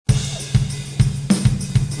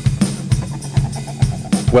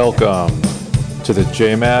Welcome to the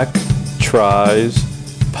JMac Tries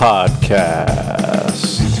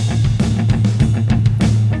Podcast.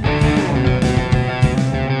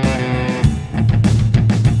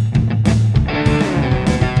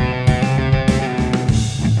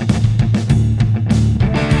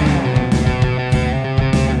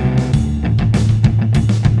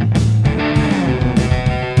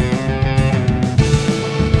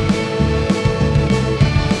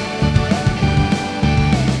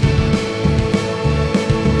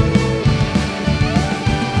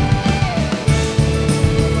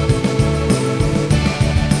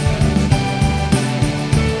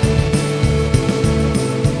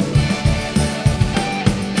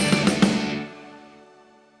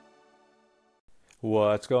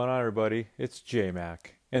 What's going on, everybody? It's JMac,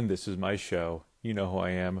 and this is my show. You know who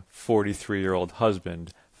I am, 43-year-old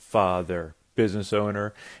husband, father, business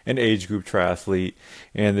owner, and age group triathlete.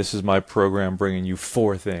 And this is my program bringing you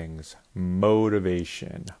four things: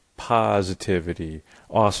 motivation, positivity,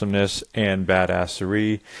 awesomeness, and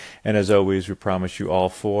badassery. And as always, we promise you all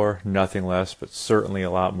four, nothing less, but certainly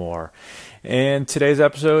a lot more. And today's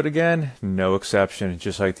episode, again, no exception,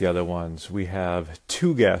 just like the other ones. We have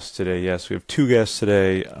two guests today. Yes, we have two guests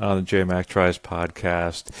today on the JMac Tries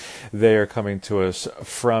podcast. They are coming to us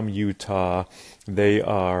from Utah. They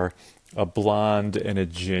are a blonde and a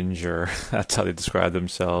ginger. That's how they describe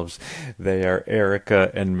themselves. They are Erica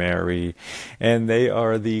and Mary, and they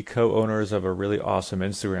are the co-owners of a really awesome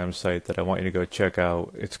Instagram site that I want you to go check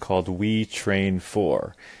out. It's called We Train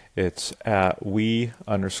For. It's at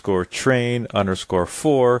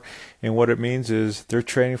we_train_4, and what it means is they're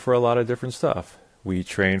training for a lot of different stuff. We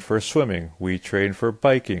train for swimming, we train for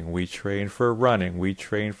biking, we train for running, we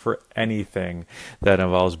train for anything that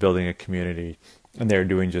involves building a community. And they're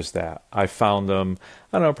doing just that. I found them,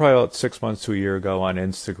 I don't know, probably about 6 months to a year ago on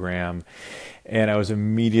Instagram. And I was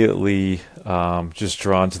immediately just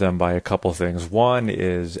drawn to them by a couple things. One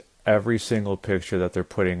is every single picture that they're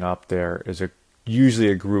putting up there is usually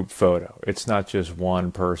a group photo. It's not just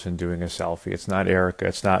one person doing a selfie. It's not Erica,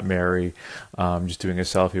 it's not Mary just doing a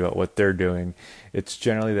selfie about what they're doing. It's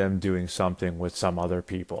generally them doing something with some other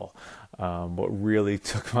people. What really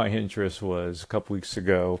took my interest was a couple weeks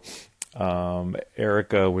ago,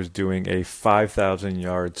 Erica was doing a 5,000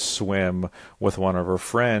 yard swim with one of her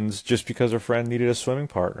friends just because her friend needed a swimming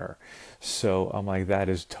partner. So I'm like, that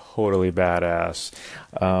is totally badass.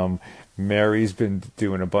 Mary's been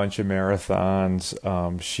doing a bunch of marathons.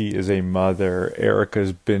 She is a mother.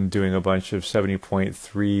 Erica's been doing a bunch of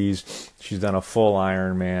 70.3s. She's done a full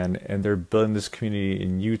Ironman, and they're building this community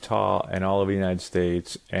in Utah and all over the United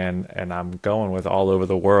States, and I'm going with all over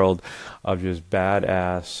the world of just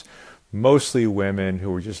badass, mostly women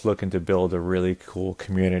who are just looking to build a really cool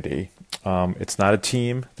community. It's not a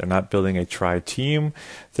team. They're not building a tri-team.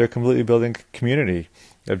 They're completely building a community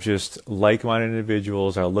of just like-minded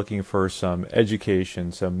individuals are looking for some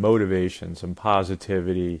education, some motivation, some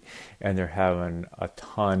positivity, and they're having a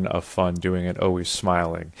ton of fun doing it, always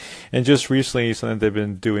smiling. And just recently, something they've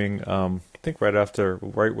been doing, I think right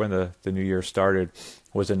when the new year started,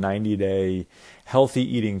 was a 90-day healthy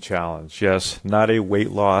eating challenge. Yes, not a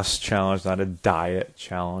weight loss challenge, not a diet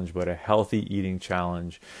challenge, but a healthy eating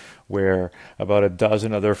challenge, where about a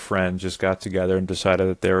dozen other friends just got together and decided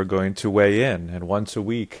that they were going to weigh in, and once a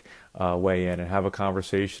week weigh in and have a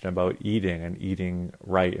conversation about eating and eating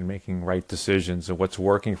right and making right decisions and what's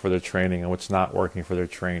working for their training and what's not working for their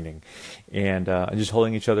training, and just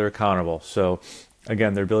holding each other accountable. So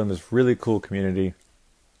again, they're building this really cool community.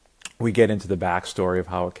 We get into the backstory of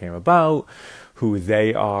how it came about, who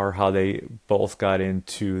they are, how they both got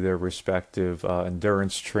into their respective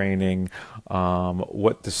endurance training,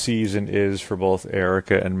 what the season is for both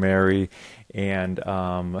Erica and Mary, and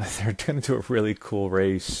they're going to do a really cool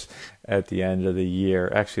race at the end of the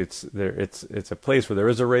year. Actually, it's a place where there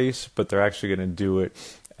is a race, but they're actually going to do it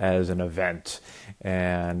as an event,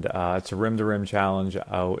 and it's a rim-to-rim challenge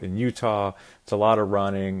out in Utah. It's a lot of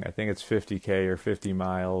running. I think it's 50K or 50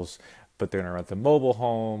 miles, but they're going to rent the mobile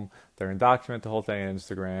home. They're going to document the whole thing on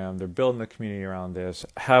Instagram. They're building the community around this,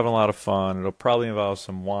 having a lot of fun. It'll probably involve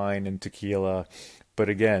some wine and tequila, but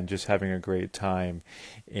again, just having a great time.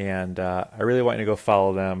 And I really want you to go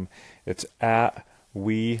follow them. It's at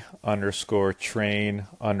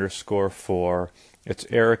we_train_4. It's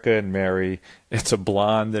Erica and Mary. It's a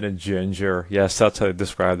blonde and a ginger. Yes, that's how they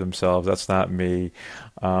describe themselves. That's not me.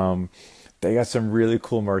 They got some really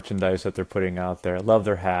cool merchandise that they're putting out there. I love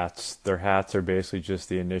their hats. Their hats are basically just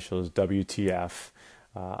the initials WTF.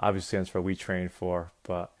 Obviously stands for We Train For,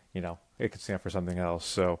 but, you know, it could stand for something else.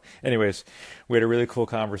 So anyways, we had a really cool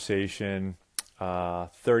conversation,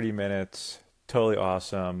 30 minutes, totally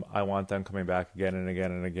awesome. I want them coming back again and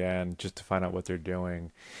again and again just to find out what they're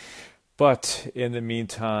doing. But in the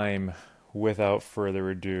meantime, without further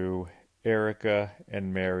ado, Erica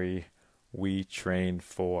and Mary, we train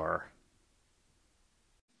for.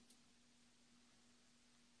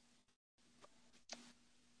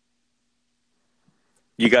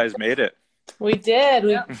 You guys made it. We did.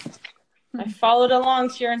 I followed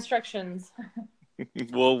along to your instructions.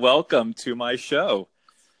 Well, welcome to my show.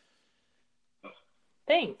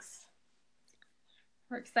 Thanks.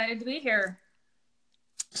 We're excited to be here.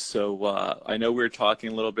 So I know we were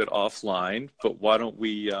talking a little bit offline, but why don't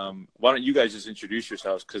you guys just introduce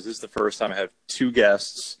yourselves? Because this is the first time I have two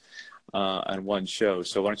guests on one show.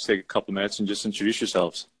 So why don't you take a couple minutes and just introduce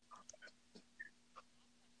yourselves?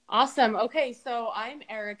 Awesome. Okay, so I'm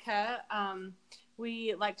Erica.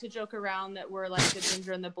 We like to joke around that we're like the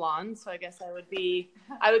ginger and the blonde. So I guess I would be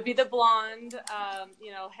the blonde.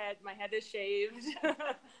 My head is shaved, faux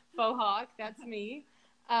hawk. That's me.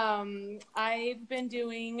 I've been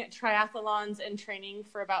doing triathlons and training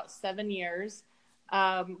for about 7 years.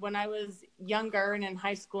 When I was younger and in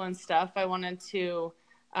high school and stuff, I wanted to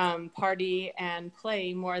party and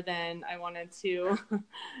play more than I wanted to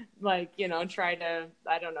try to,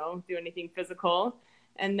 I don't know, do anything physical.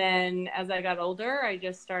 And then as I got older, I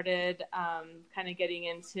just started kind of getting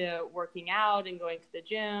into working out and going to the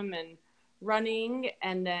gym and running.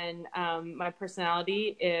 And then my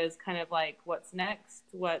personality is kind of like, what's next?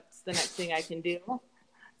 What's the next thing I can do?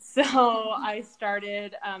 So I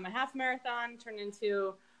started a half marathon, turned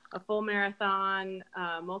into a full marathon,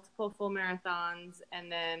 multiple full marathons,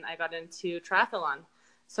 and then I got into triathlon.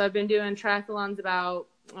 So I've been doing triathlons about,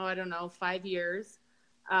 5 years.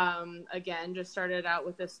 Again, just started out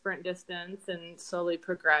with a sprint distance and slowly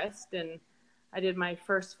progressed. And I did my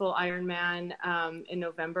first full Ironman in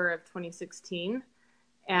November of 2016.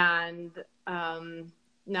 And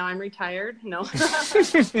now I'm retired. No.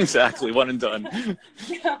 Exactly. One and done.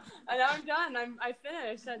 Yeah, and now I'm done. I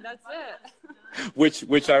finished. And that's it. Which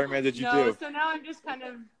Ironman did you do? So now I'm just kind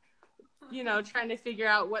of, trying to figure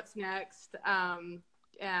out what's next.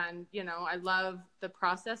 And, I love the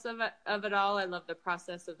process of it all. I love the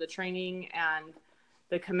process of the training and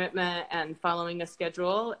the commitment and following a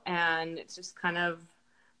schedule. And it's just kind of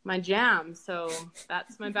my jam. So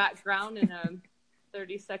that's my background in a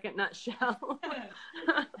 30-second nutshell.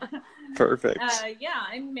 Perfect.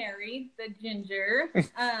 I'm Mary, the ginger.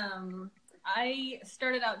 I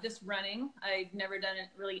started out just running. I'd never done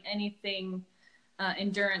really anything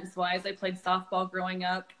endurance-wise. I played softball growing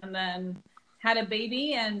up and then had a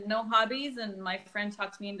baby and no hobbies. And my friend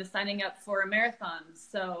talked me into signing up for a marathon.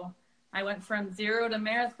 So I went from 0 to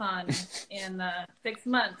marathon in 6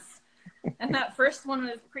 months. And that first one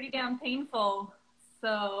was pretty damn painful.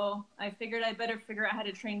 So I figured I better figure out how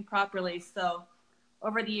to train properly. So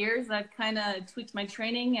over the years, I've kind of tweaked my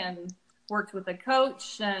training and worked with a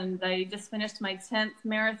coach. And I just finished my 10th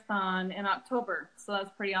marathon in October. So that's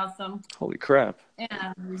pretty awesome. Holy crap.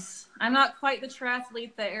 And I'm not quite the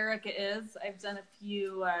triathlete that Erica is. I've done a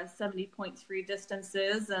few 70.3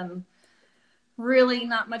 distances and really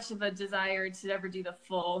not much of a desire to ever do the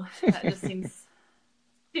full. That just seems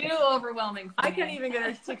too overwhelming for me. I can't even get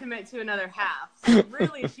her to commit to another half. So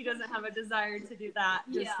really, she doesn't have a desire to do that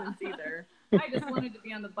distance either. I just wanted to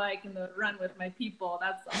be on the bike and run with my people.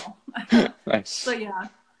 That's all. Nice. So yeah,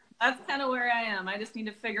 that's kind of where I am. I just need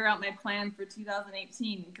to figure out my plan for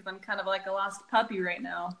 2018 because I'm kind of like a lost puppy right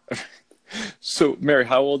now. So Mary,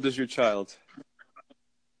 how old is your child?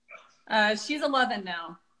 She's 11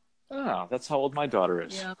 now. Ah, that's how old my daughter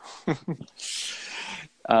is. Yeah.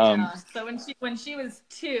 So when she was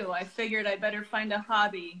 2, I figured I better find a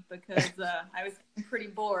hobby because I was pretty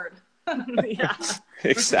bored. Yeah.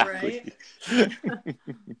 Exactly. Right?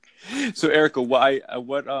 So Erica, what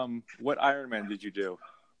Ironman did you do?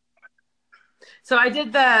 So I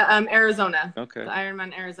did the Arizona. Okay. The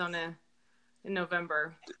Ironman Arizona in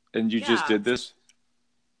November. And you just did this?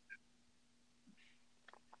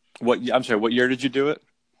 What year did you do it?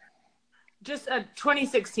 Just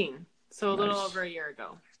 2016. So a little over a year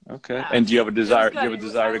ago. Okay. And do you have a desire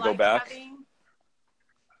to go back?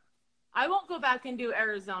 I won't go back and do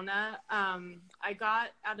Arizona. I got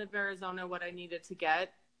out of Arizona what I needed to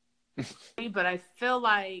get. But I feel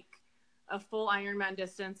like a full Ironman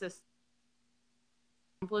distance is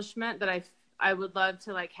accomplishment that I would love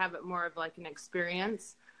to have it more of an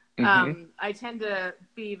experience. Mm-hmm. I tend to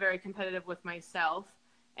be very competitive with myself.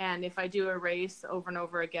 And if I do a race over and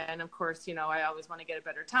over again, of course, I always want to get a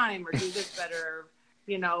better time or do this better,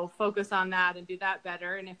 focus on that and do that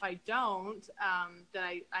better. And if I don't,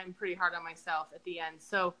 then I'm pretty hard on myself at the end.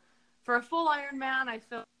 So for a full Ironman, I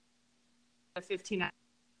feel a 15 hours.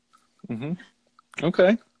 Mm-hmm.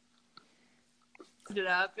 Okay. It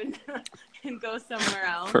up and and go somewhere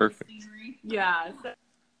else. Perfect. Yeah. So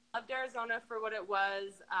I loved Arizona for what it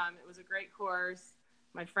was. It was a great course.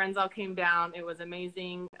 My friends all came down. It was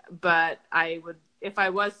amazing. But if I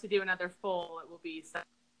was to do another full, it will be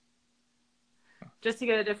just to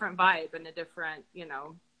get a different vibe and a different,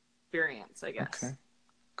 experience, I guess. Okay.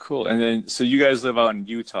 Cool. And then, so you guys live out in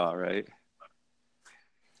Utah, right?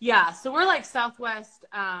 Yeah. So we're like southwest.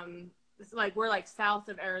 We're like south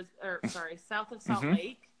of south of Salt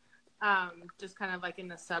Lake. Just kind of like in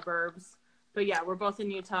the suburbs. But yeah, we're both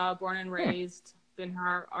in Utah, born and raised, been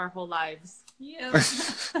here our whole lives. Yeah.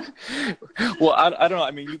 Well, I don't know.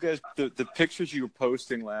 I mean, you guys, the pictures you were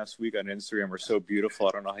posting last week on Instagram were so beautiful.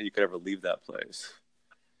 I don't know how you could ever leave that place.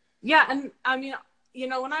 Yeah. And I mean,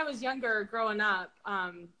 when I was younger growing up,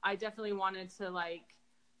 I definitely wanted to I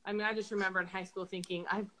just remember in high school thinking,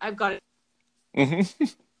 I've got it. Mm-hmm.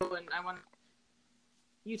 And I want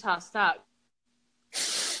Utah stuck.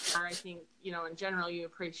 I think, in general, you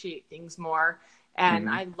appreciate things more. And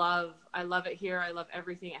I love it here. I love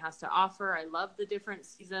everything it has to offer. I love the different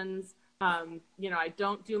seasons. I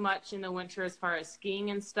don't do much in the winter as far as skiing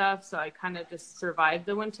and stuff. So I kind of just survive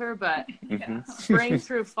the winter, but spring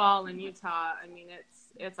through fall in Utah, I mean,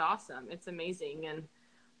 it's awesome. It's amazing. And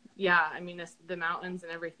yeah, I mean, it's the mountains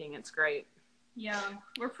and everything. It's great. Yeah,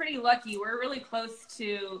 we're pretty lucky. We're really close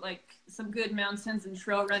to some good mountains and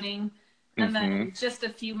trail running. And then just a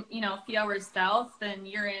few hours south, then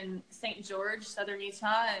you're in St. George, southern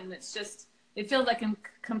Utah, and it feels like a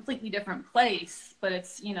completely different place, but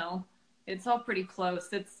it's all pretty close.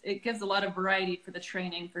 It gives a lot of variety for the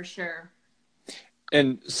training for sure.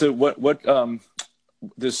 And so what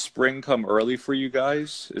does spring come early for you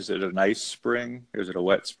guys? Is it a nice spring? Is it a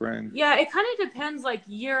wet spring? Yeah, it kind of depends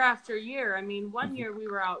year after year. I mean, one year we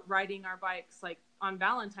were out riding our bikes on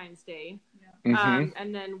Valentine's Day.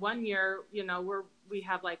 And then one year, we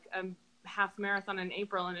have a half marathon in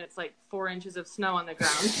April and it's 4 inches of snow on the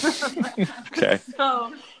ground. Okay.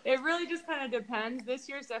 So it really just kind of depends. This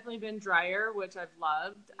year's definitely been drier, which I've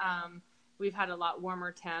loved. We've had a lot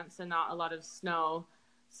warmer temps and not a lot of snow.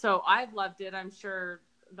 So I've loved it. I'm sure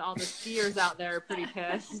all the skiers out there are pretty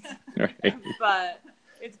pissed. Right. But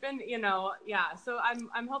it's been, yeah. So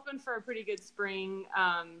I'm hoping for a pretty good spring.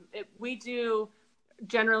 We do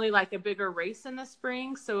generally a bigger race in the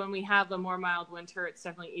spring. So when we have a more mild winter, it's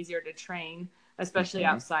definitely easier to train, especially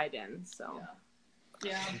outside in. So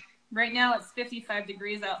yeah. Right now it's 55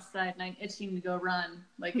 degrees outside and I'm itching to go run.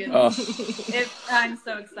 I'm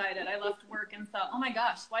so excited. I left work and thought, oh my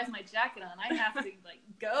gosh, why is my jacket on? I have to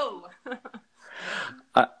go.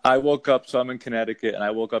 I woke up, so I'm in Connecticut, and I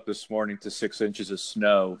woke up this morning to 6 inches of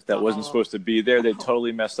snow that wasn't supposed to be there. They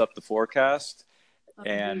totally messed up the forecast.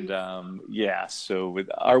 And so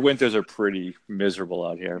our winters are pretty miserable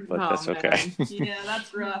out here, but that's okay. Yeah,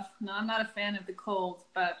 that's rough. No, I'm not a fan of the cold,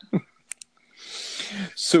 but.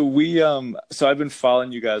 So so I've been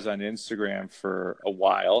following you guys on Instagram for a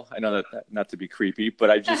while. I know that not to be creepy, but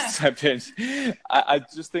I just think, and I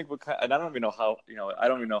don't even know how, I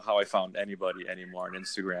don't even know how I found anybody anymore on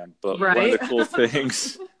Instagram, but one of the cool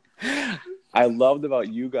things I loved about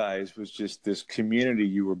you guys was just this community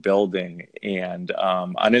you were building. And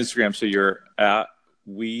on Instagram, so you're at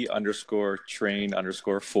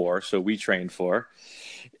we_train_4. So we train for.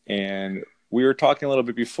 And we were talking a little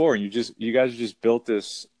bit before, and you guys just built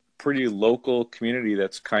this pretty local community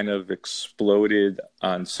that's kind of exploded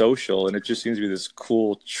on social. And it just seems to be this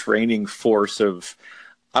cool training force of,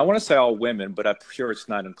 I want to say all women, but I'm sure it's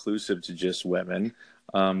not inclusive to just women.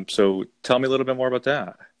 So tell me a little bit more about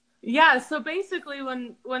that. Yeah, so basically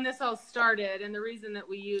when this all started, and the reason that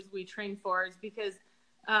we train for is because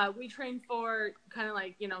we train for kind of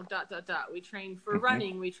we train for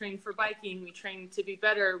running, we train for biking, we train to be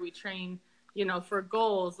better, we train, for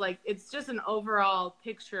goals. It's just an overall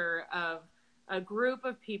picture of a group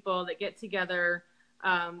of people that get together,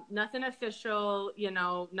 nothing official,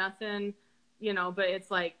 nothing, but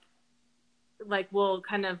it's we'll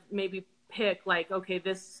kind of maybe pick okay,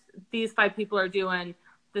 these 5 people are doing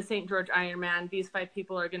the St. George Ironman. These 5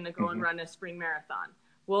 people are going to go and run a spring marathon.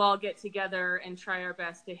 We'll all get together and try our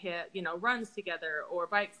best to hit, runs together or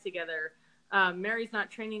bikes together. Mary's not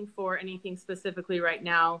training for anything specifically right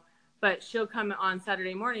now, but she'll come on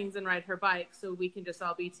Saturday mornings and ride her bike so we can just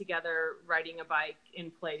all be together riding a bike in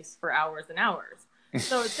place for hours and hours.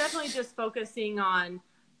 So it's definitely just focusing on,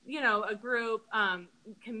 a group,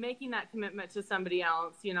 making that commitment to somebody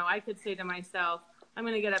else. I could say to myself, I'm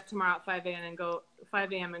going to get up tomorrow at 5 a.m.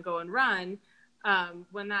 and go and run.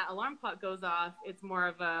 when that alarm clock goes off, it's more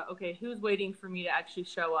of a, okay, who's waiting for me to actually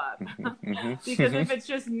show up? Because if it's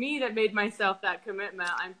just me that made myself that commitment,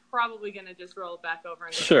 I'm probably going to just roll back over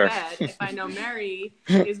and go Sure. to bed. If I know Mary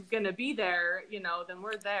is going to be there, you know, then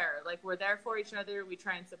we're there. Like, we're there for each other. We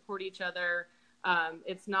try and support each other.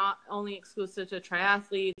 It's not only exclusive to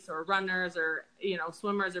triathletes or runners or, you know,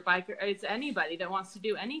 swimmers or bikers. It's anybody that wants to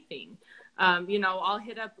do anything. You know, I'll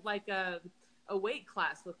hit up like a weight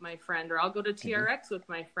class with my friend, or I'll go to TRX with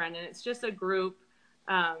my friend, and it's just a group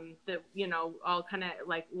that, you know, all kind of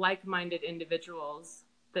like-minded individuals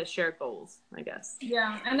that share goals, I guess.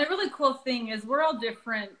 Yeah, and the really cool thing is we're all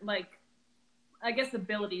different, like, I guess,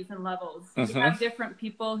 abilities and levels. You have different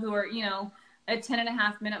people who are, you know, a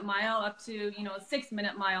 10.5-minute mile up to, you know, a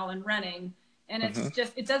 6-minute mile in running, and it's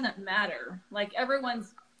just, it doesn't matter. Like,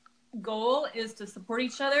 everyone's goal is to support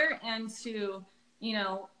each other and to, you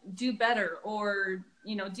know, do better, or,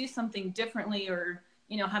 you know, do something differently, or,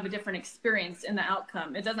 you know, have a different experience in the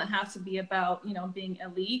outcome. It doesn't have to be about, you know, being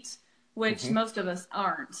elite, which most of us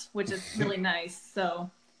aren't, which is really nice.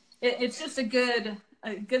 So it's just a good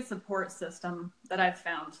support system that I've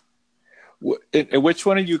found. And which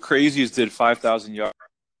one of you crazies did 5,000 yards?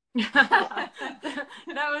 That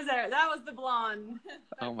was the blonde.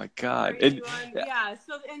 Oh my God. Yeah.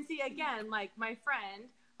 So, and see, again, like my friend,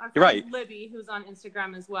 our You're friend right. Libby, who's on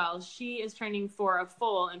Instagram as well, she is training for a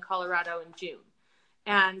full in Colorado in June.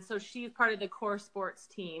 And so she's part of the Core Sports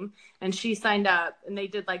team, and she signed up, and they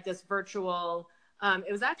did like this virtual,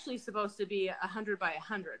 it was actually supposed to be 100 by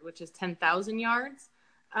 100, which is 10,000 yards.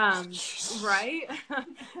 Right.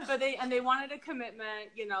 But they wanted a commitment,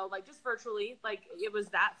 you know, like just virtually, like it was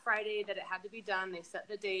that Friday that it had to be done. They set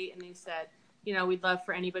the date, and they said, you know, we'd love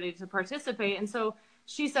for anybody to participate. And so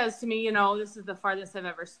she says to me, you know, this is the farthest I've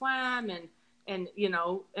ever swam. And, you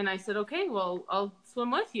know, and I said, okay, well, I'll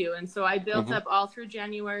swim with you. And so I built up all through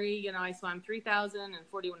January, you know, I swam 3,000 and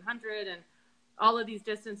 4,100 and all of these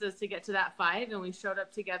distances to get to that 5. And we showed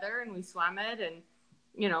up together and we swam it, and,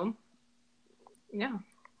 you know, yeah.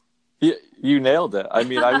 You nailed it. I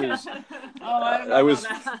mean, I was, I was,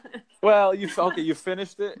 well, you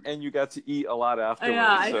finished it, and you got to eat a lot afterwards.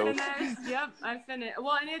 Yeah, I so. finished. Yep, I finished.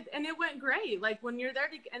 Well, and it went great. Like when you're there,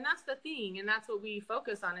 and that's the thing, and that's what we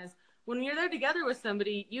focus on is when you're there together with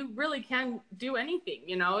somebody, you really can do anything.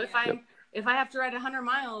 You know, if I have to ride 100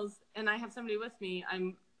 miles and I have somebody with me,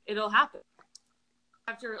 it'll happen.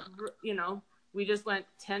 After, you know, we just went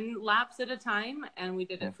 10 laps at a time, and we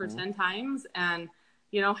did it for 10 times, and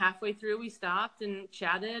you know, halfway through we stopped and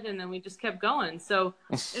chatted, and then we just kept going. So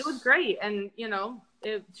it was great. And, you know,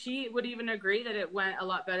 she would even agree that it went a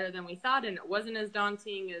lot better than we thought. And it wasn't as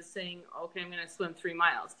daunting as saying, okay, I'm going to swim 3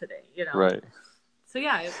 miles today, you know? Right. So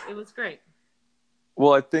yeah, it was great.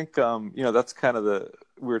 Well, I think, you know, that's kind of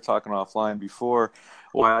we were talking offline before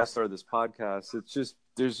why I started this podcast. It's just,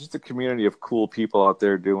 there's just a community of cool people out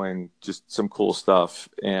there doing just some cool stuff.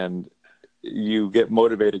 And you get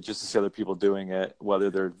motivated just to see other people doing it, whether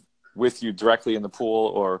they're with you directly in the pool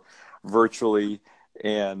or virtually.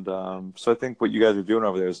 And so I think what you guys are doing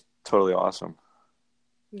over there is totally awesome.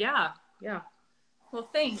 Yeah. Yeah. Well,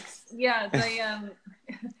 thanks. Yeah. They,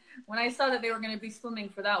 when I saw that they were going to be swimming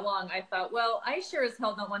for that long, I thought, well, I sure as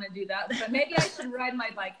hell don't want to do that, but maybe I should ride my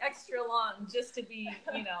bike extra long just to be,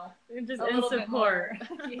 you know, just a in little support.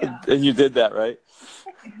 bit more. Yeah. And you did that, right?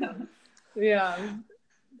 Yeah.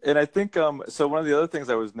 And I think, so one of the other things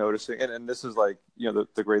I was noticing, and this is like, you know,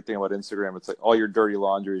 the great thing about Instagram, it's like all your dirty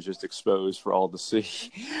laundry is just exposed for all to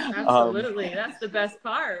see. Absolutely. That's the best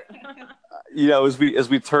part. You know, as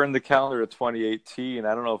we turn the calendar to 2018,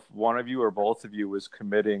 I don't know if one of you or both of you was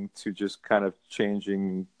committing to just kind of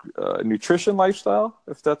changing nutrition lifestyle,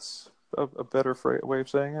 if that's a better way of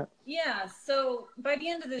saying it. Yeah. So by the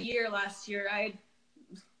end of the year last year, I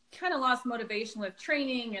kind of lost motivation with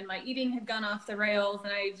training, and my eating had gone off the rails,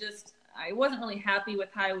 and I wasn't really happy with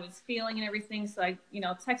how I was feeling and everything. So I, you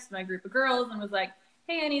know, texted my group of girls and was like,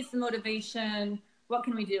 hey, I need some motivation. What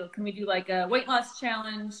can we do? Can we do like a weight loss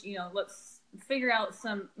challenge? You know, let's figure out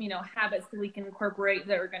some, you know, habits that we can incorporate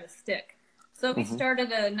that are going to stick. So we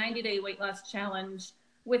started a 90-day weight loss challenge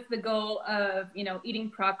with the goal of, you know, eating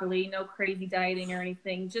properly, no crazy dieting or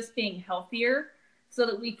anything, just being healthier, so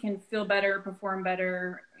that we can feel better, perform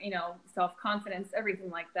better, you know, self-confidence, everything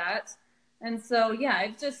like that. And so, yeah,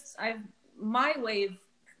 my way of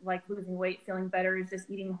like losing weight, feeling better is just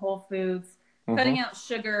eating whole foods, cutting out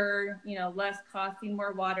sugar, you know, less coffee,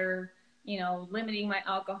 more water, you know, limiting my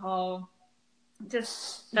alcohol.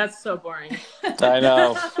 Just That's so boring. I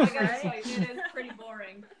know. It is pretty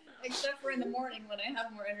boring, except for in the morning when I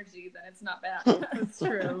have more energy, then it's not bad. That's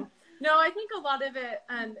true. No, I think a lot of it,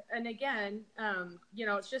 and again, you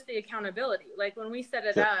know, it's just the accountability. Like when we set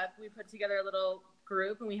it up, we put together a little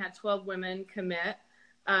group and we had 12 women commit,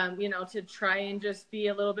 you know, to try and just be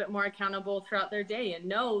a little bit more accountable throughout their day and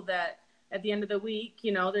know that at the end of the week,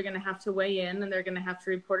 you know, they're going to have to weigh in and they're going to have to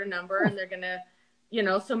report a number and they're going to, you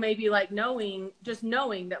know, so maybe like knowing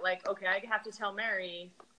that like, okay, I have to tell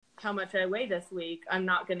Mary how much I weigh this week. I'm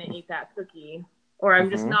not going to eat that cookie, or I'm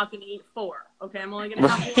just not going to eat 4. Okay. I'm only going to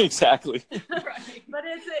have 1. Exactly. Right. But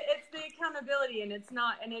it's the accountability, and it's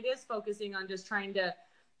not, and it is focusing on just trying to,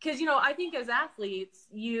 because, you know, I think as athletes,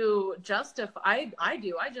 you justify,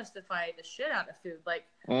 I justify the shit out of food. Like,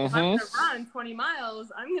 if I'm going to run 20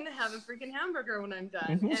 miles, I'm going to have a freaking hamburger when I'm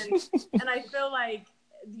done. And I feel like,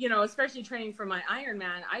 you know, especially training for my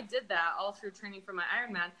Ironman, I did that all through training for my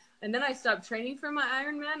Ironman. And then I stopped training for my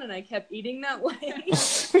Ironman and I kept eating that way.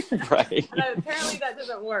 Right. And apparently that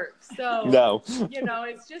doesn't work. So, no. You know,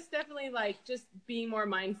 it's just definitely like just being more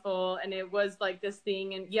mindful. And it was like this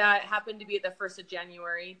thing. And yeah, it happened to be at the 1st of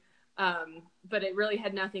January. But it really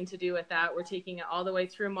had nothing to do with that. We're taking it all the way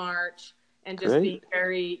through March and just being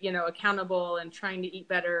very, you know, accountable and trying to eat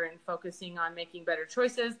better and focusing on making better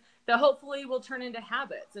choices that hopefully will turn into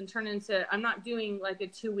habits and turn into, I'm not doing like a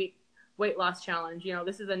 2-week weight loss challenge. You know,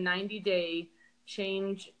 this is a 90-day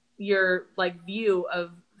change your like view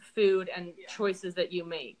of food and choices that you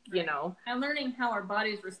make, you know. And learning how our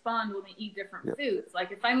bodies respond when we eat different foods.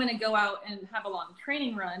 Like if I'm going to go out and have a long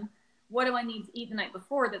training run, what do I need to eat the night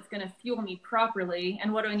before that's going to fuel me properly?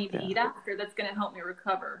 And what do I need to eat after that's going to help me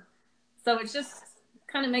recover? So it's just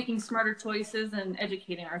kind of making smarter choices and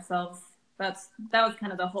educating ourselves. That was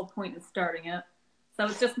kind of the whole point of starting it. So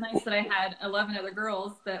it's just nice that I had 11 other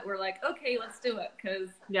girls that were like, okay, let's do it.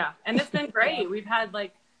 And it's been great. We've had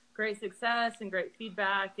like great success and great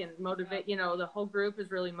feedback and motivate, you know, the whole group is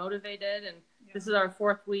really motivated, and this is our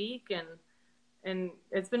 4th week and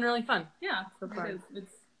it's been really fun. Yeah. So far.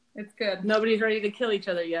 It's good. Nobody's ready to kill each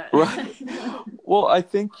other yet. Right. Well, I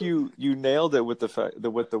think you nailed it with the fact that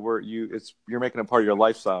with the word you're making it part of your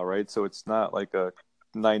lifestyle, right? So it's not like a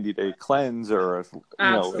 90-day cleanse or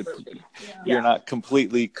you're not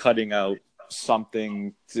completely cutting out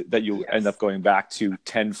something that you end up going back to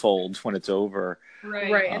tenfold when it's over.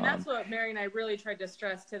 Right. And that's what Mary and I really tried to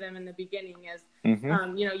stress to them in the beginning is,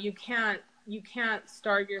 you know, you can't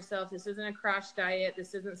starve yourself. This isn't a crash diet.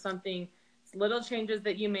 This isn't something, it's little changes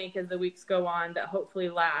that you make as the weeks go on that hopefully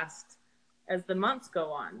last as the months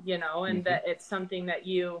go on, you know, and that it's something that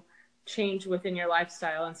you change within your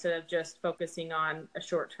lifestyle instead of just focusing on a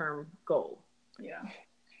short-term goal.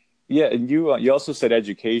 Yeah, and you also said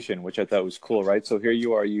education, which I thought was cool, right? So here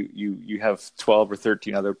you are, you have 12 or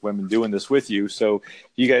 13 other women doing this with you, so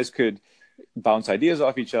you guys could bounce ideas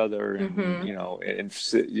off each other, and you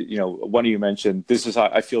know, one of you mentioned this is how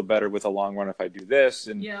I feel better with a long run if I do this,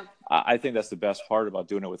 and I think that's the best part about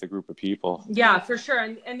doing it with a group of people. Yeah, for sure,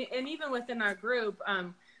 and even within our group.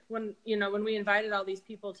 When we invited all these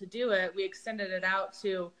people to do it, we extended it out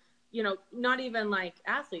to, you know, not even like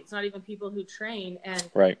athletes, not even people who train. And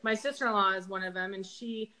my sister-in-law is one of them, and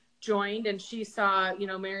she joined and she saw, you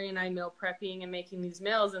know, Mary and I meal prepping and making these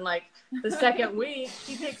meals. And like the second week,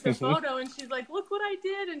 she takes a photo and she's like, look what I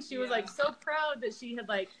did. And she was like so proud that she had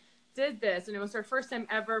like did this. And it was her first time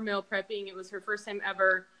ever meal prepping. It was her first time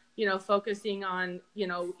ever, you know, focusing on, you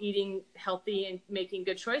know, eating healthy and making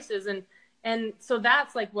good choices. And so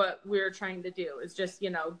that's like what we're trying to do is just, you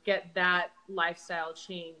know, get that lifestyle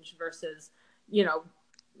change versus, you know,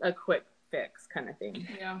 a quick fix kind of thing.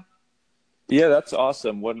 Yeah, that's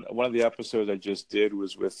awesome. One of the episodes I just did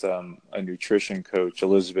was with a nutrition coach,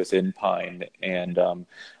 Elizabeth Inpine, and I'm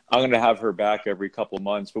going to have her back every couple of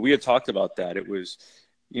months. But we had talked about that. It was,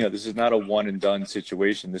 you know, this is not a one and done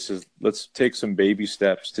situation. This is, let's take some baby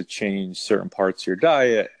steps to change certain parts of your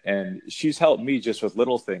diet. And she's helped me just with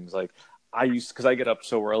little things like, because I get up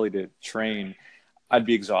so early to train, I'd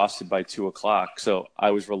be exhausted by 2:00. So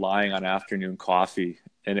I was relying on afternoon coffee,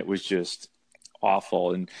 and it was just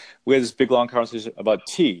awful. And we had this big long conversation about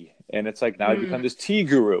tea, and it's like now I've become this tea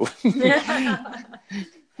guru.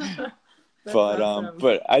 Awesome.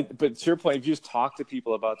 But to your point, if you just talk to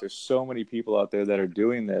people about, there's so many people out there that are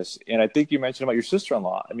doing this, and I think you mentioned about your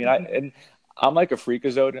sister-in-law. I mean, I'm like a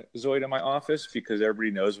freakazoid in my office because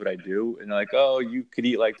everybody knows what I do. And they're like, oh, you could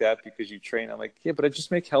eat like that because you train. I'm like, yeah, but I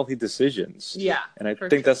just make healthy decisions. Yeah. And I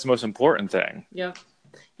think that's the most important thing. Yep.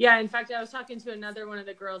 Yeah. In fact, I was talking to another one of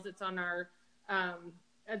the girls that's on our,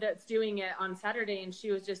 that's doing it on Saturday. And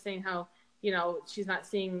she was just saying how, you know, she's not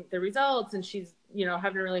seeing the results and she's, you know,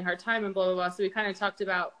 having a really hard time and blah, blah, blah. So we kind of talked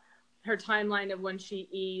about her timeline of when she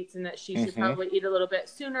eats, and that she should probably eat a little bit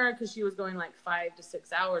sooner because she was going like 5 to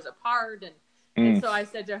 6 hours apart. And so I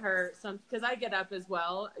said to her, because I get up as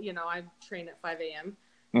well, you know, I train at 5 a.m.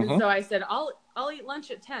 And so I said, I'll eat lunch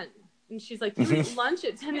at 10. And she's like, you eat lunch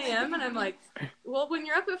at 10 a.m.? And I'm like, well, when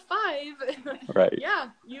you're up at 5, right. yeah,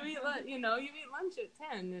 you eat lunch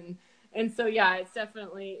at 10. And so, yeah, it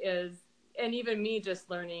definitely is. And even me just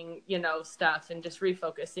learning, you know, stuff and just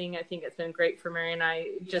refocusing, I think it's been great for Mary and I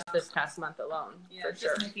just this past month alone. Yeah, for just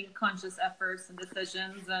sure. making conscious efforts and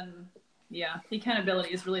decisions. And yeah, the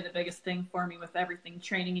accountability is really the biggest thing for me with everything,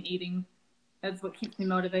 training and eating. That's what keeps me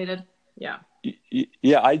motivated. Yeah.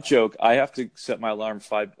 Yeah, I joke. I have to set my alarm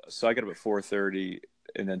 5, so I get up at 4:30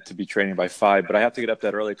 and then to be training by 5, but I have to get up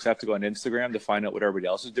that early because I have to go on Instagram to find out what everybody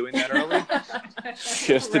else is doing that early,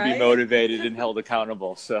 just to be motivated and held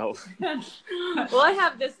accountable. So, well, I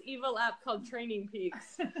have this evil app called Training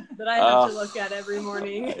Peaks that I have to look at every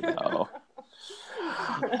morning. I know.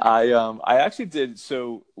 I actually did.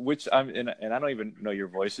 So, and I don't even know your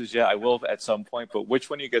voices yet. I will at some point. But which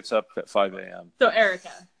one of you gets up at 5 a.m.? So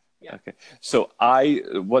Erica. Yeah. Okay. So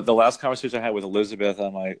the last conversation I had with Elizabeth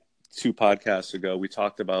on my 2 podcasts ago, we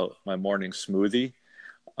talked about my morning smoothie.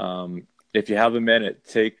 If you have a minute,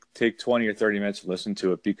 take 20 or 30 minutes to listen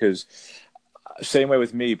to it, because same way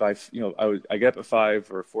with me, I get up at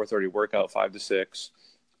 5 or 4:30, workout 5 to 6,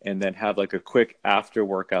 and then have like a quick after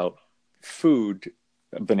workout food,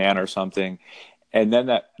 a banana or something. And then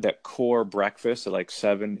that core breakfast at like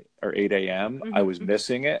 7 or 8 a.m., I was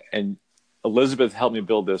missing it. And Elizabeth helped me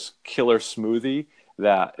build this killer smoothie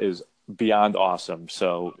that is beyond awesome.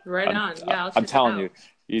 So I'm telling you,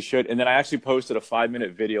 you should. And then I actually posted a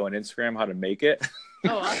 5-minute video on Instagram how to make it.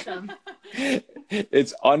 Oh, awesome.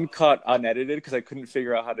 It's uncut, unedited, because I couldn't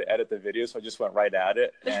figure out how to edit the video, so I just went right at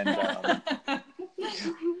it. And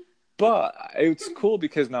but it's cool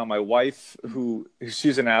because now my wife,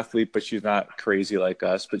 she's an athlete, but she's not crazy like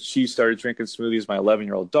us, but she started drinking smoothies. My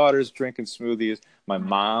 11-year-old daughter's drinking smoothies. My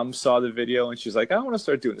mom saw the video and she's like, I want to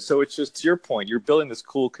start doing it. So it's just, to your point, you're building this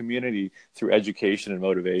cool community through education and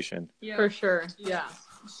motivation. Yeah, for sure. Yeah.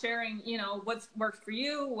 Sharing, you know, what's worked for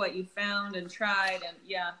you, what you found and tried. And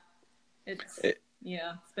it's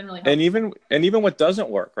been really helpful. And even what doesn't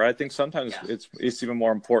work, right? I think sometimes it's even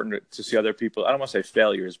more important to see other people. I don't want to say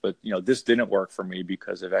failures, but you know, this didn't work for me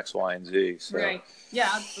because of X, Y, and Z. So. Right.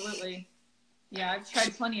 Yeah, absolutely. Yeah, I've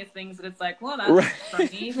tried plenty of things that it's like, well, that's not for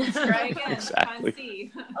me. Let's try again. Exactly.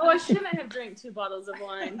 See. Oh, I shouldn't have drank 2 bottles of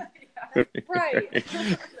wine. Right.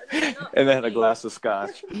 And then a glass of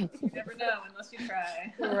scotch. You never know unless you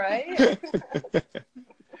try. Right.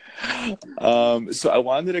 So I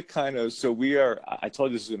wanted to I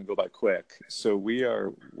told you this is going to go by quick. So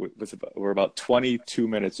we're about 22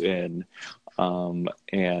 minutes in.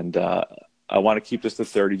 And I want to keep this to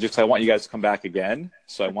 30 just because I want you guys to come back again.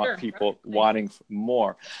 So I want people wanting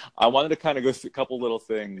more. I wanted to kind of go through a couple little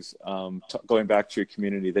things, going back to your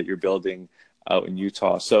community that you're building out in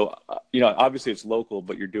Utah. So, obviously it's local,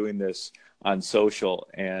 but you're doing this on social.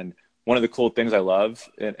 And one of the cool things I love,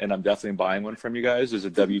 and I'm definitely buying one from you guys, is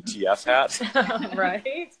a WTF hat.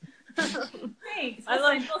 Right. Thanks.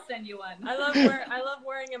 We'll send you one. I love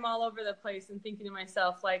wearing them all over the place and thinking to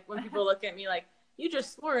myself, like, when people look at me like, you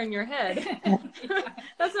just swore in your head.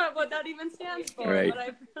 That's not what that even stands for.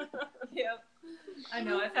 Right. Yep. I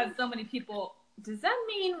know. I've had so many people. Does that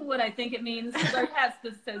mean what I think it means? Our hat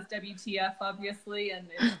says WTF, obviously, and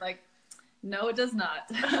it's like, no, it does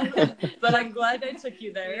not. But I'm glad I took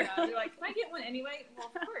you there. Yeah, you're like, can I get one anyway?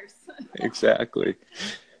 Well, of course. Exactly.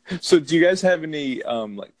 So, do you guys have any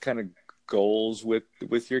kind of goals with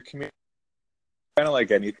your community? Kind of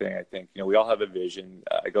like anything, I think, we all have a vision.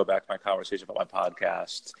 I go back to my conversation about my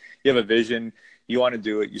podcast. You have a vision, you want to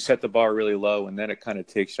do it, you set the bar really low, and then it kind of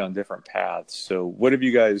takes you on different paths. So what have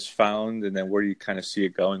you guys found, and then where do you kind of see it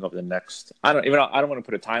going over the next, I don't want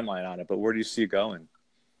to put a timeline on it, but where do you see it going?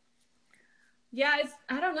 Yeah,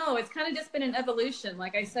 I don't know. It's kind of just been an evolution.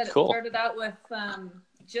 Like I said, Cool. It started out with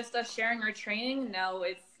just us sharing our training. Now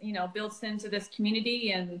it's, built into this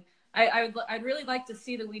community, and I'd really like to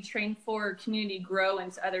see the We Train For community grow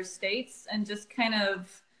into other states and just kind of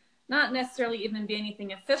not necessarily even be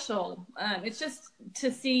anything official. It's just to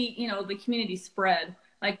see, the community spread.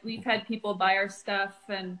 Like we've had people buy our stuff,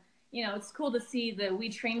 and, it's cool to see the We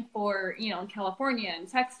Train For, in California and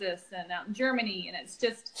Texas and out in Germany. And it's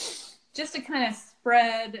just to kind of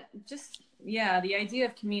spread the idea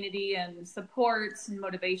of community and support and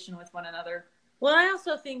motivation with one another. Well, I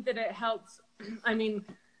also think that it helps,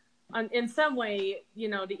 in some way,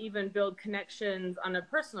 to even build connections on a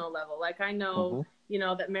personal level. Like I know, you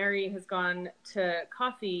know, that Mary has gone to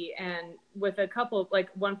coffee, and with a couple, like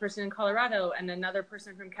one person in Colorado and another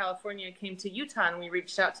person from California came to Utah, and we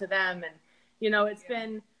reached out to them. And, you know, it's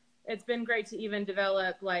been great to even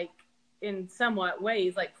develop, like, in somewhat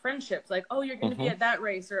ways, like friendships, like, oh, you're going to be at that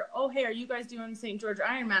race, or, oh, hey, are you guys doing St. George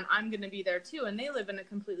Ironman? I'm going to be there too. And they live in a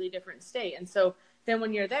completely different state. And so then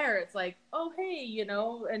when you're there, it's like, oh, hey, you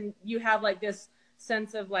know, and you have like this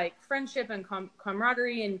sense of like friendship and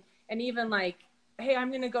camaraderie, and even like, hey, I'm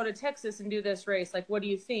going to go to Texas and do this race. Like, what do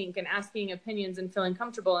you think? And asking opinions and feeling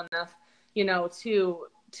comfortable enough, you know, to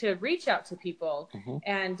reach out to people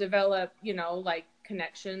and develop, you know, like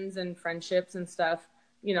connections and friendships and stuff,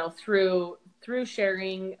 you know, through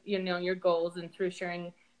sharing, you know, your goals, and through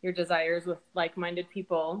sharing your desires with like-minded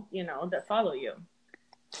people, you know, that follow you.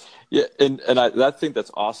 Yeah. And I think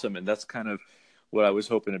that's awesome. And that's kind of what I was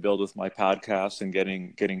hoping to build with my podcast, and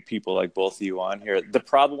getting people like both of you on here. The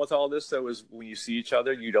problem with all this, though, is when you see each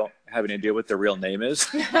other, you don't have any idea what their real name is.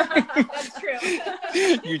 That's true.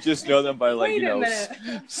 You just know them by, like, Wait you know, a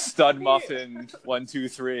minute. Stud Muffin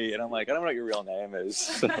 123, and I'm like, I don't know what your real name is.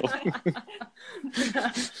 So.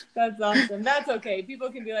 That's awesome. That's okay.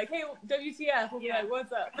 People can be like, hey, WTF. We'll be like,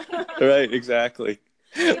 what's up? Right, exactly.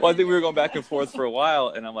 Well, I think we were going back and forth for a while,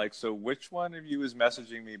 and I'm like, so which one of you is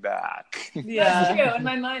messaging me back? Yeah. That's true. In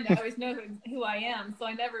my mind, I always know who I am, so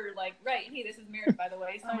I never like, right, hey, this is Mary, by the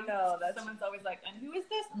way. Someone's always like, and who is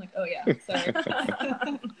this? I'm like, oh yeah, sorry.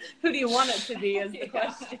 Who do you want it to be is the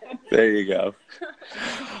question. There you go.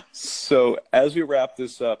 So as we wrap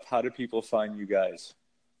this up, how do people find you guys?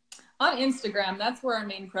 On Instagram, that's where our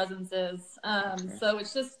main presence is. So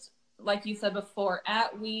it's just, like you said before,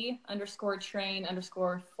 at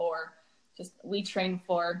we_train_4. Just we train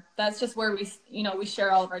for. That's just where we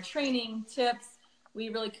share all of our training tips. We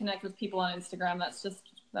really connect with people on Instagram.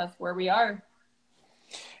 That's where we are.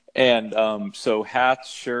 And so hats,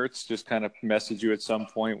 shirts, just kind of message you at some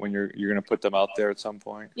point when you're going to put them out there at some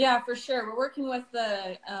point. Yeah, for sure. We're working with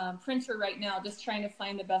the printer right now, just trying to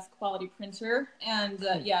find the best quality printer. And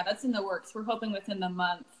yeah, that's in the works. We're hoping within the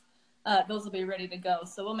month those will be ready to go.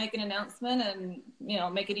 So we'll make an announcement and, you know,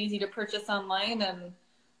 make it easy to purchase online. And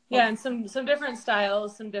yeah, and some different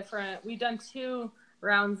styles, we've done 2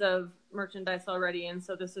 rounds of merchandise already. And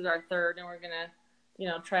so this is our 3rd, and we're going to, you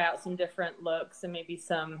know, try out some different looks and maybe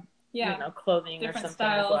some, you know, clothing different or something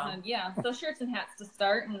styles. as well. And yeah, so shirts and hats to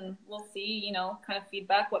start, and we'll see, you know, kind of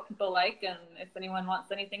feedback, what people like. And if anyone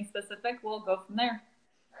wants anything specific, we'll go from there.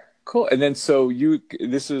 Cool. And then so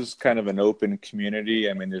this is kind of an open community.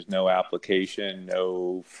 I mean, there's no application,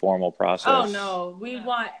 no formal process. Oh no, we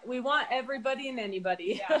want everybody and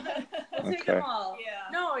anybody. Yeah. We'll take Okay. them all.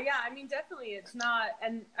 Yeah. No, yeah, I mean, definitely it's not,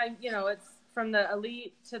 and you know, it's from the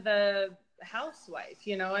elite to the housewife,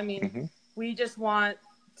 you know, I mean, we just want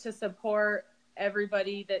to support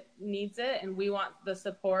everybody that needs it, and we want the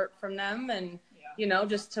support from them, and you know,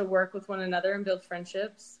 just to work with one another and build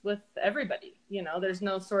friendships with everybody. You know, there's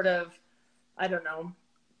no sort of, I don't know,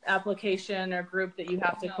 application or group that you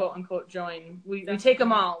have to quote unquote join. We take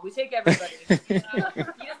them all. We take everybody. You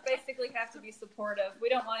just basically have to be supportive. We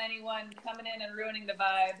don't want anyone coming in and ruining the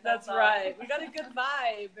vibe. That's all. right. We got a good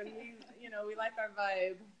vibe, and we like our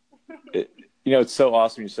vibe. You know, it's so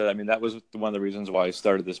awesome you said. I mean, that was one of the reasons why I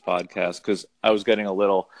started this podcast, because I was getting a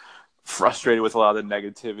little frustrated with a lot of the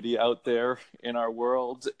negativity out there in our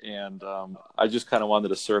world, and I just kind of wanted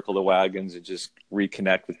to circle the wagons and just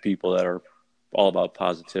reconnect with people that are all about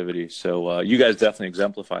positivity. So you guys definitely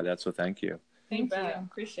exemplify that, so thank you. Thank you.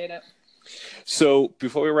 Appreciate it. So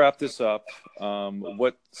before we wrap this up,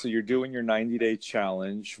 so you're doing your 90-day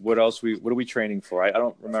challenge. What are we training for? I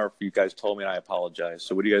don't remember if you guys told me, and I apologize.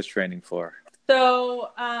 So what are you guys training for? So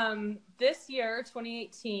this year,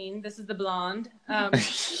 2018, this is the blonde.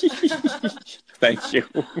 Thank you.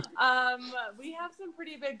 We have some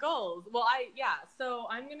pretty big goals. Well, so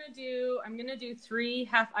I'm gonna do 3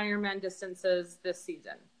 half Ironman distances this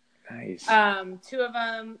season. Nice. 2 of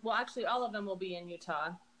them, well, actually all of them will be in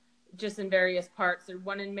Utah, just in various parts. There's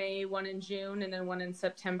 1 in May, 1 in June, and then 1 in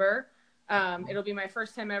September. It'll be my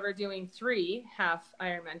first time ever doing 3 half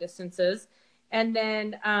Ironman distances. And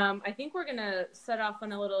then I think we're going to set off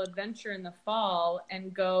on a little adventure in the fall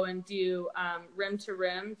and go and do rim to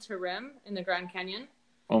rim to rim in the Grand Canyon.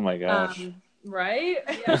 Oh my gosh. Right?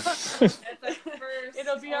 Yeah.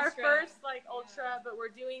 It'll be our first ultra, but we're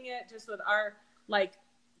doing it just with our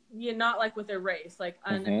not like with a race,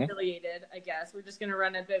 unaffiliated, I guess. We're just going to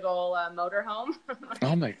run a big old motorhome.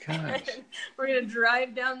 Oh my gosh. We're going to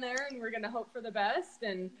drive down there, and we're going to hope for the best.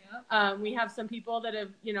 And we have some people that have,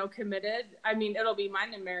 committed. I mean, it'll be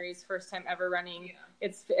mine and Mary's first time ever running. Yeah.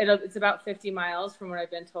 It's about 50 miles from what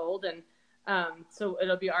I've been told. And So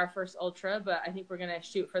it'll be our first ultra, but I think we're going to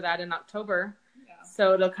shoot for that in October. Yeah.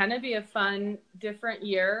 So it'll kind of be a fun, different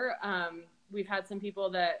year. We've had some people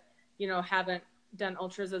that, haven't done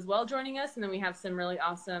ultras as well joining us. And then we have some really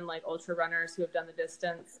awesome like ultra runners who have done the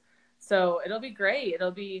distance. So it'll be great.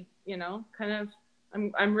 It'll be,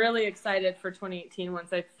 I'm really excited for 2018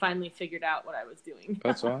 once I finally figured out what I was doing.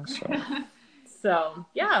 That's awesome. So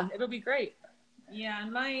yeah, it'll be great. Yeah,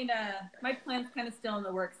 and my plan's kind of still in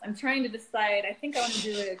the works. I'm trying to decide. I think I want to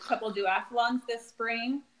do a couple duathlons this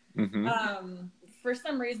spring. Mm-hmm. For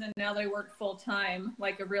some reason, now that I work full time,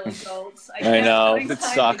 like a real adult, I know, find it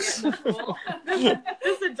time sucks. to get in the pool.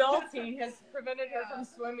 This adulting has prevented her from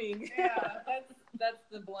swimming. Yeah, that's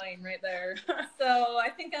the blame right there. So I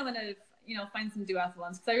think I'm gonna, find some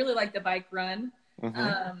duathlons because I really like the bike run.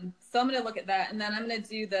 Mm-hmm. So I'm gonna look at that, and then I'm gonna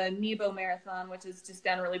do the Nebo Marathon, which is just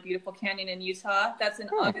down a really beautiful canyon in Utah. That's in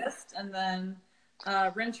August, and then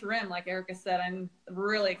Rim to Rim, like Erica said, I'm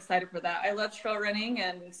really excited for that. I love trail running,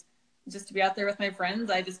 and just to be out there with my friends,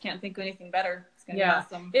 I just can't think of anything better. It's gonna be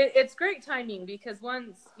awesome. It's great timing because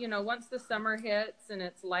once the summer hits and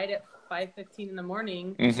it's light at 5:15 in the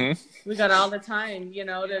morning, we got all the time,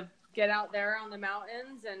 to get out there on the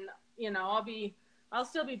mountains, and I'll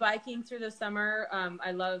still be biking through the summer.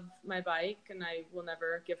 I love my bike, and I will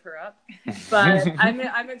never give her up. But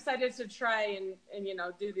I'm excited to try and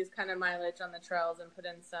do these kind of mileage on the trails and put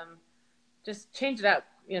in some, just change it up,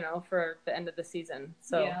 for the end of the season.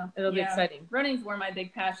 So it'll be exciting. Running's where my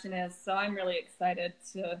big passion is, so I'm really excited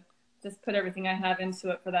to just put everything I have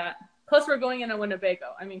into it for that. Plus, we're going in a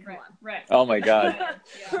Winnebago. I mean, come on. Right. Oh my God.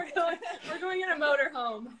 We're going in a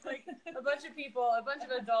motorhome. Like a bunch of people, a bunch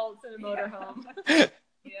of adults in a motorhome.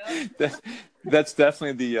 Yeah. That's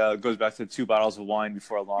definitely goes back to 2 bottles of wine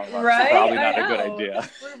before a long run. Right? It's probably not I a good know. idea.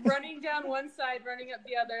 We're running down one side, running up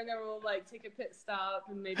the other, and then we'll like take a pit stop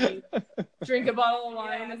and maybe drink a bottle of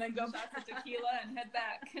wine and then go shots of tequila and head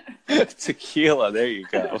back. Tequila, there you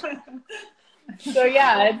go. So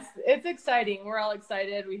yeah, it's exciting. We're all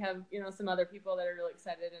excited. We have some other people that are really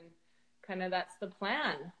excited, and kind of that's the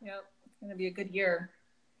plan. Yep, it's gonna be a good year.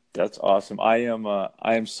 That's awesome. I am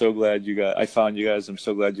so glad I found you guys. I'm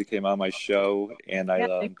so glad you came on my show, and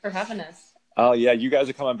Thanks for having us. Oh yeah, you guys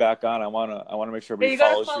are coming back on. I wanna make sure everybody You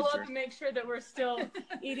gotta follows follow your up journey. and make sure that we're still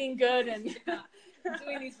eating good and.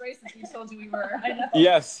 Doing these races we told you we were. I know.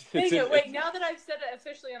 Yes. Wait, now that I've said it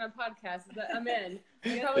officially on a podcast, I'm in.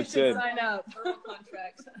 You probably It's should in. sign up. Verbal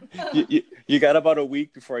contract. You got about a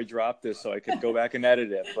week before I drop this, so I could go back and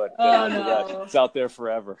edit it. But Oh, no. it's out there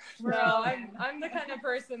forever. No, I'm the kind of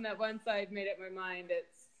person that once I've made up my mind,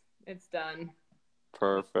 it's done.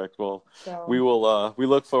 Perfect. Well, So. we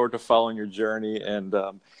look forward to following your journey, and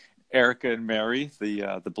Erica and Mary,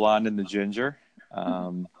 the blonde and the ginger.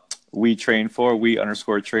 We train for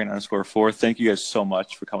 _train_4. Thank you guys so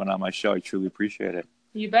much for coming on my show. I truly appreciate it.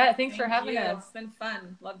 You bet. Thanks for Thank having you. us. It's been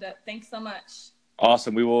fun. Loved it. Thanks so much.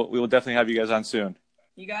 Awesome. We will definitely have you guys on soon.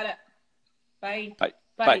 You got it. Bye. Bye.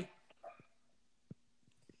 Bye.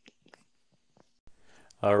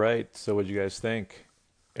 All right. So what do you guys think?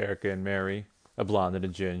 Erica and Mary, a blonde and a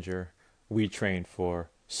ginger. We trained for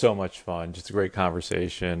so much fun. Just a great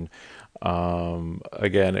conversation.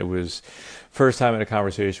 Again, it was first time in a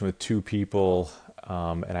conversation with 2 people,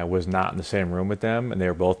 and I was not in the same room with them, and they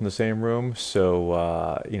were both in the same room.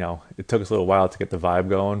 So, it took us a little while to get the vibe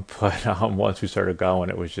going, but once we started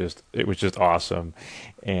going, it was just awesome.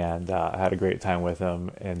 And I had a great time with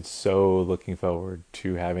them, and so looking forward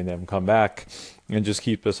to having them come back and just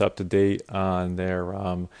keep us up to date on their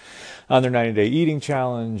 90-day eating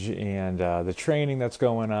challenge and the training that's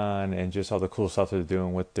going on, and just all the cool stuff they're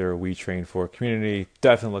doing with their We Train For community.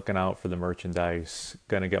 Definitely looking out for the merchandise.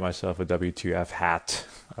 Gonna get myself a WTF hat.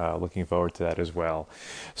 Looking forward to that as well.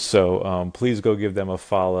 So please go give them a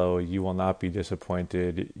follow. You will not be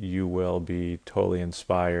disappointed. You will be totally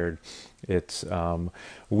inspired. It's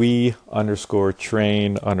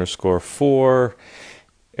we_train_4.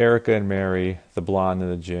 Erica and Mary, the blonde and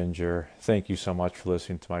the ginger, thank you so much for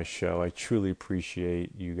listening to my show. I truly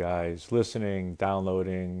appreciate you guys listening,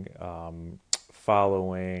 downloading,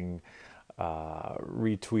 following,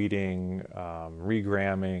 retweeting,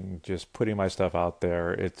 regramming, just putting my stuff out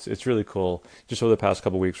there. It's really cool. Just over the past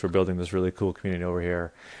couple of weeks, we're building this really cool community over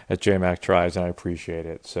here at JMac Tries, and I appreciate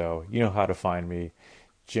it. So you know how to find me,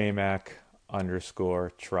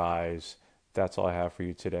 JMac_Tries. That's all I have for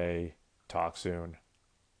you today. Talk soon.